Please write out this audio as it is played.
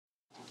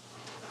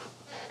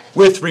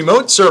With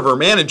remote server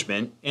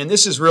management, and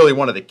this is really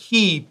one of the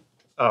key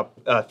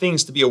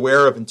things to be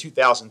aware of in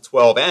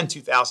 2012 and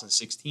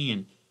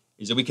 2016,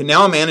 is that we can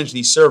now manage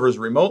these servers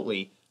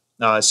remotely.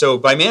 So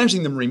by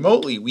managing them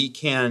remotely, we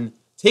can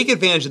take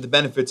advantage of the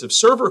benefits of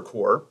Server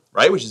Core,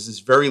 right, which is this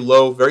very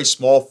low, very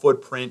small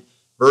footprint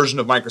version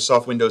of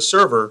Microsoft Windows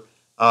Server,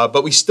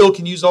 but we still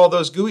can use all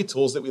those GUI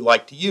tools that we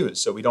like to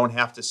use, so we don't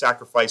have to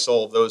sacrifice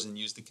all of those and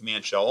use the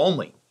command shell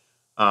only.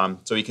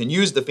 So we can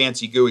use the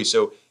fancy GUI.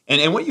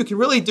 And what you can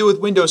really do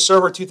with Windows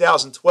Server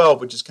 2012,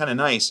 which is kind of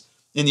nice,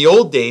 in the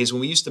old days when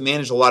we used to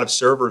manage a lot of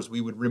servers,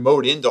 we would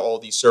remote into all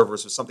these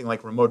servers with something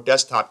like remote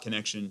desktop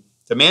connection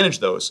to manage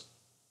those.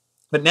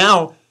 But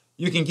now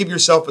you can give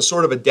yourself a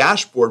sort of a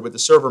dashboard with the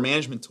server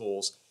management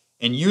tools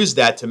and use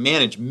that to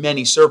manage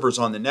many servers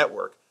on the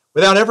network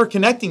without ever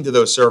connecting to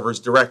those servers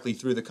directly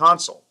through the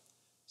console.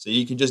 So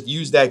you can just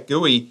use that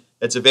GUI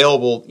that's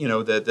available,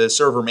 the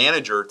server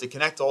manager, to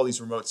connect to all these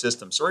remote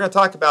systems. So we're going to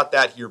talk about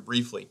that here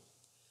briefly.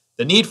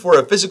 The need for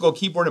a physical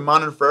keyboard and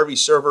monitor for every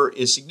server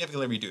is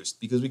significantly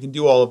reduced because we can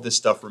do all of this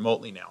stuff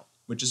remotely now,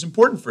 which is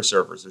important for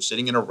servers. They're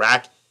sitting in a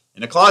rack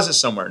in a closet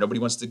somewhere. Nobody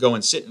wants to go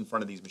and sit in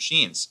front of these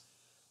machines.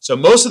 So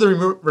most of the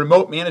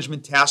remote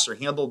management tasks are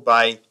handled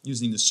by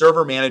using the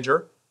server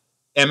manager,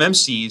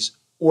 MMCs,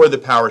 or the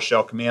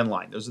PowerShell command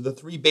line. Those are the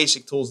three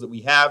basic tools that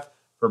we have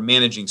for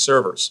managing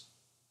servers.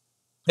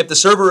 If the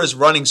server is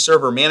running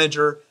server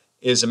manager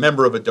is a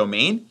member of a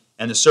domain,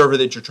 and the server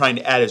that you're trying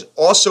to add is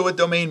also a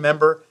domain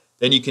member,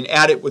 then you can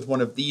add it with one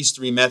of these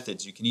three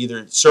methods. You can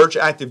either search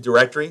Active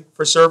Directory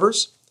for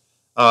servers,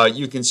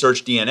 you can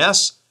search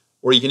DNS,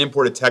 or you can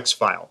import a text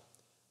file.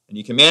 And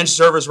you can manage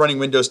servers running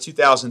Windows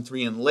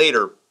 2003 and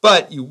later,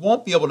 but you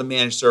won't be able to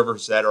manage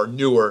servers that are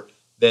newer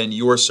than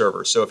your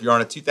server. So if you're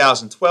on a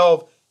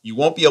 2012, you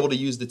won't be able to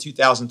use the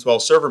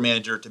 2012 Server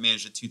Manager to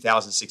manage the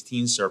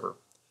 2016 server.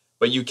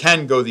 But you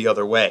can go the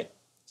other way.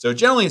 So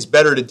generally, it's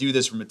better to do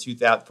this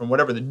from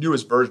whatever the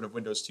newest version of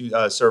Windows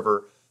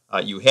Server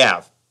you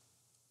have.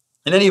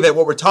 In any event,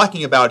 what we're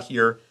talking about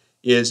here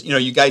is,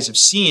 you guys have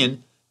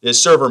seen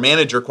this Server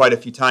Manager quite a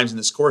few times in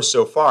this course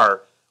so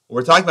far. What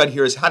we're talking about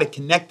here is how to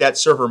connect that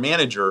Server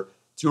Manager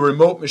to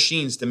remote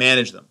machines to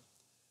manage them.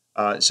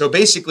 So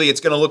basically, it's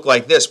going to look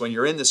like this. When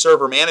you're in the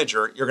Server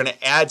Manager, you're going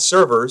to add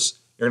servers.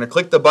 You're going to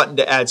click the button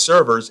to add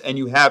servers, and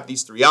you have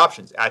these three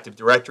options: Active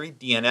Directory,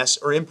 DNS,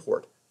 or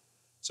Import.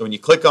 So when you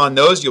click on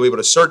those, you'll be able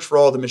to search for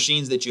all the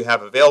machines that you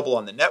have available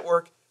on the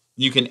network.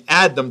 You can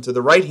add them to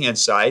the right-hand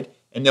side,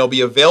 and they'll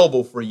be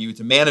available for you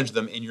to manage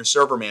them in your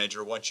Server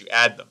Manager once you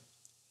add them.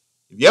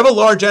 If you have a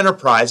large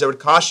enterprise, I would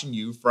caution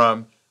you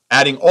from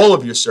adding all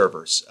of your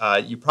servers.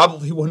 You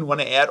probably wouldn't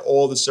want to add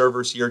all the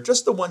servers here,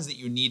 just the ones that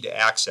you need to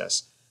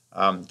access.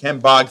 Can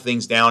bog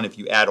things down if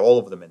you add all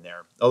of them in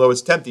there, although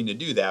it's tempting to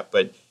do that,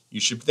 but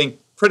you should think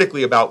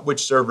critically about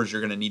which servers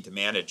you're going to need to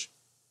manage.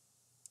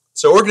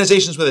 So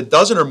organizations with a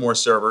dozen or more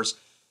servers,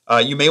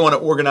 you may want to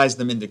organize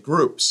them into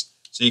groups.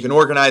 So you can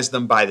organize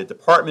them by the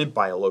department,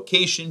 by a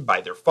location,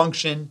 by their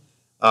function,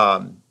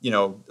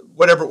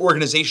 whatever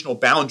organizational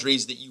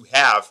boundaries that you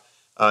have,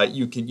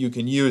 you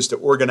can use to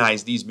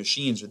organize these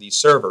machines or these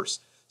servers.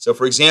 So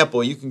for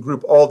example, you can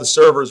group all the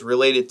servers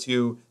related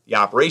to the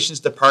operations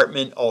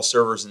department, all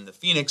servers in the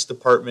Phoenix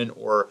department,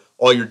 or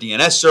all your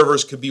DNS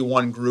servers could be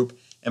one group.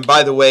 And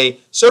by the way,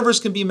 servers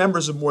can be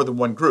members of more than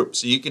one group.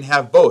 So you can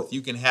have both.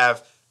 You can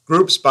have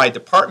groups by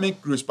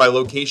department, groups by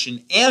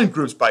location, and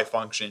groups by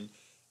function.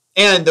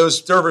 And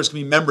those servers can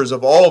be members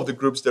of all of the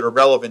groups that are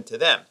relevant to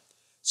them.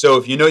 So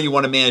if you know you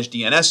want to manage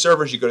DNS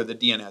servers, you go to the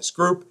DNS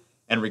group.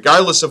 And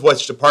regardless of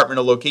which department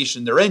or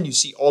location they're in, you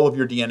see all of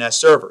your DNS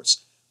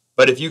servers.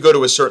 But if you go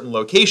to a certain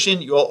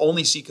location, you'll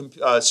only see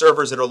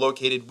servers that are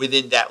located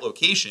within that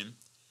location.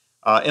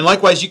 And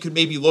likewise, you could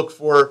maybe look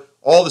for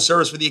all the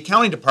servers for the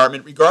accounting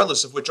department,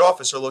 regardless of which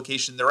office or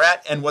location they're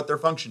at and what their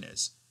function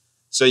is.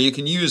 So you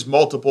can use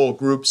multiple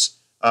groups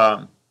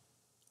or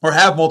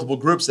have multiple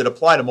groups that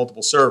apply to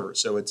multiple servers.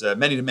 So it's a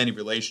many-to-many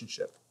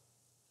relationship.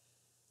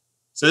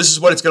 So this is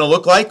what it's going to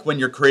look like when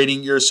you're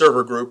creating your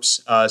server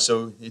groups.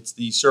 So it's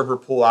the server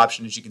pool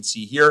option, as you can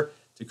see here,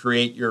 to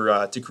create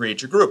your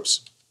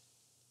groups.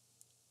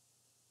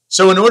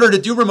 So in order to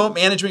do remote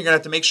management, you're going to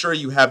have to make sure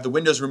you have the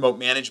Windows Remote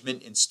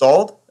Management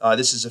installed.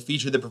 This is a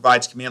feature that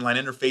provides command line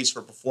interface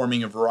for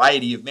performing a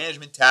variety of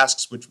management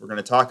tasks, which we're going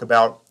to talk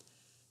about.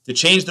 To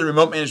change the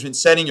remote management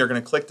setting, you're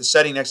going to click the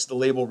setting next to the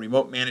label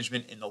Remote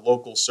Management in the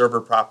Local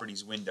Server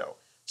Properties window.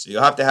 So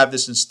you'll have to have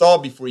this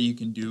installed before you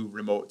can do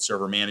remote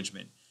server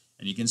management.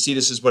 And you can see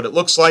this is what it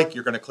looks like.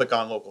 You're going to click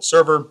on Local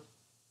Server,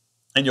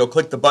 and you'll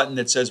click the button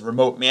that says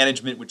Remote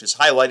Management, which is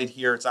highlighted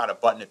here. It's not a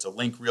button, it's a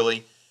link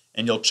really.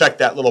 And you'll check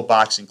that little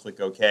box and click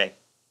OK.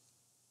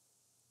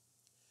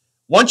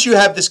 Once you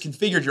have this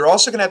configured, you're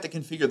also going to have to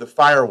configure the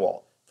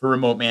firewall for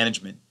remote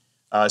management.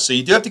 So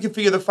you do have to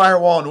configure the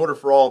firewall in order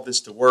for all of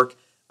this to work.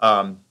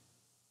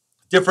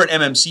 Different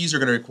MMCs are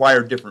going to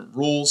require different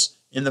rules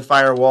in the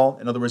firewall.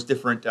 In other words,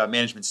 different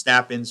management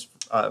snap-ins,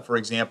 for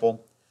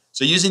example.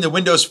 So using the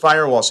Windows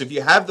firewall, so if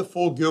you have the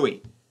full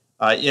GUI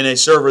in a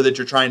server that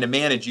you're trying to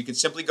manage, you can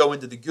simply go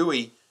into the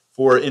GUI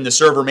in the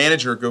Server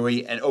Manager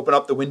GUI and open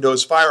up the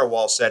Windows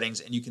firewall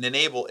settings, and you can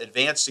enable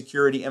Advanced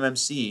Security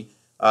MMC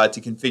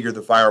to configure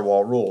the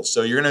firewall rules.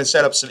 So you're going to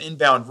set up some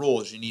inbound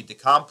rules. You need the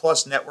COM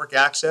plus network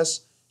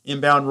access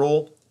inbound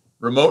rule,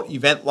 remote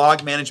event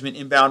log management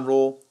inbound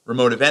rule,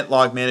 remote event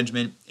log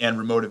management, and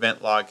remote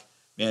event log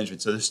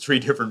management. So there's 3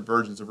 different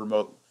versions of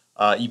remote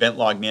event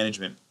log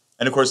management.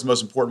 And of course, the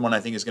most important one I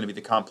think is going to be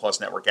the COM plus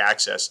network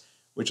access,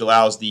 which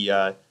allows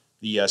the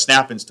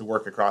snap-ins to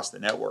work across the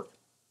network.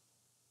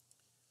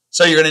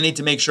 So you're going to need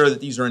to make sure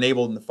that these are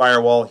enabled in the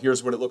firewall.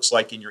 Here's what it looks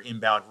like in your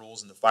inbound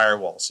rules in the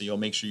firewall. So you'll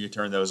make sure you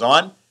turn those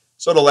on.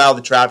 So it'll allow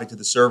the traffic to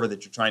the server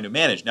that you're trying to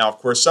manage. Now, of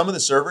course, some of the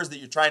servers that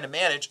you're trying to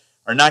manage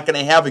are not going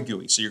to have a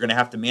GUI. So you're going to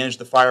have to manage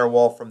the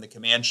firewall from the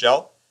command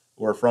shell,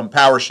 or from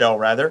PowerShell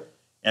rather.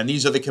 And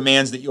these are the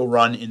commands that you'll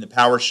run in the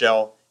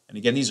PowerShell. And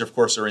again, these of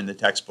course are in the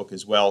textbook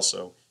as well,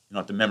 so you don't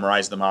have to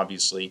memorize them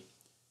obviously.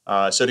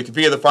 So to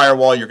configure the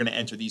firewall, you're going to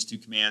enter these 2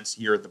 commands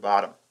here at the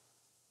bottom.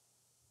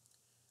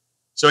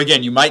 So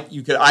again,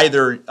 you could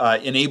either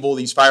enable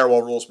these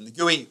firewall rules from the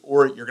GUI,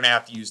 or you're going to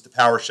have to use the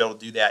PowerShell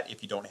to do that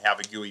if you don't have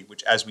a GUI,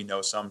 which, as we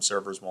know, some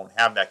servers won't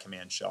have that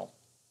command shell.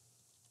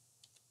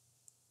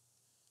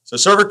 So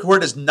Server Core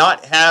does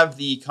not have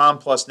the COM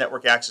plus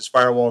network access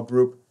firewall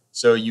group,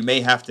 so you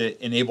may have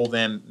to enable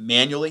them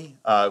manually.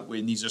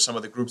 And these are some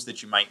of the groups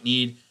that you might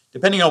need,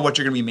 depending on what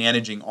you're going to be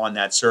managing on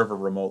that server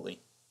remotely.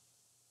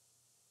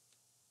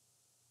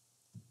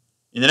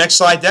 In the next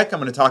slide deck, I'm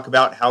going to talk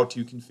about how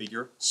to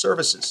configure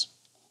services.